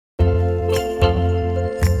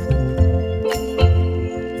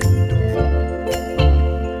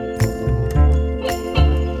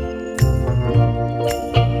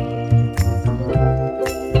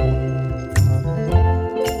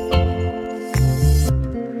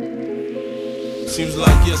Seems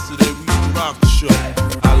like yesterday we used to rock the show.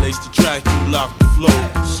 I laced the track, you locked the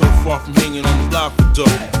flow. So far from hanging on the block for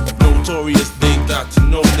dough. Notorious, they got to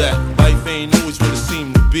know that life ain't always what it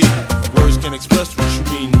seemed to be. Words can't express what you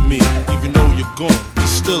mean to me. Even though you're gone, you're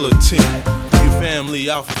still a team. Your family,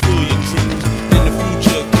 I'll fulfill your dreams. In the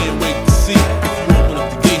future, can't wait to see if you open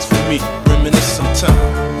up the gates for me. Reminisce sometime.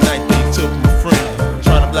 Night they took my friend.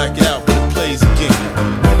 Try to black it out, but it plays again.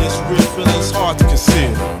 When it's real, feeling's hard to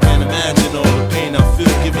conceal. Can't imagine all the pain I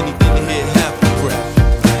feel. Give anything to hear half a breath.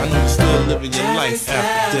 I know you're still living your life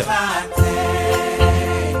after death.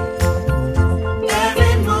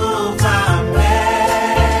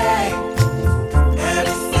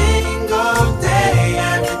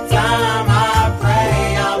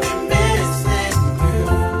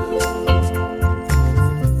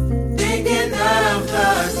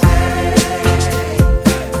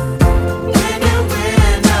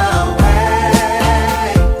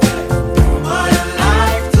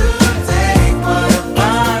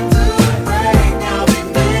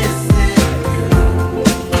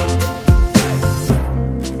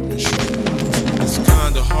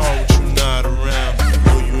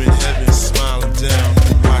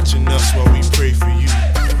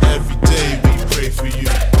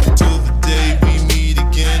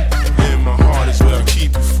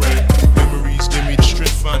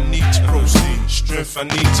 I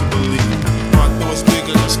need to believe. My thoughts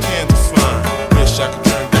bigger, just can't define. Wish I could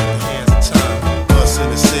turn back the hands of time. Bus in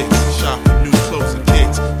the six, shopping new clothes and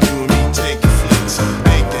kicks. You and me taking flicks,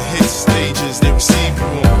 make the hits, stages they receive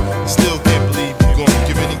you on. Still can't believe you gonna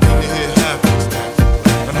give anything to hear happen.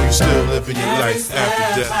 I know you still living your life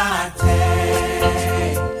after death.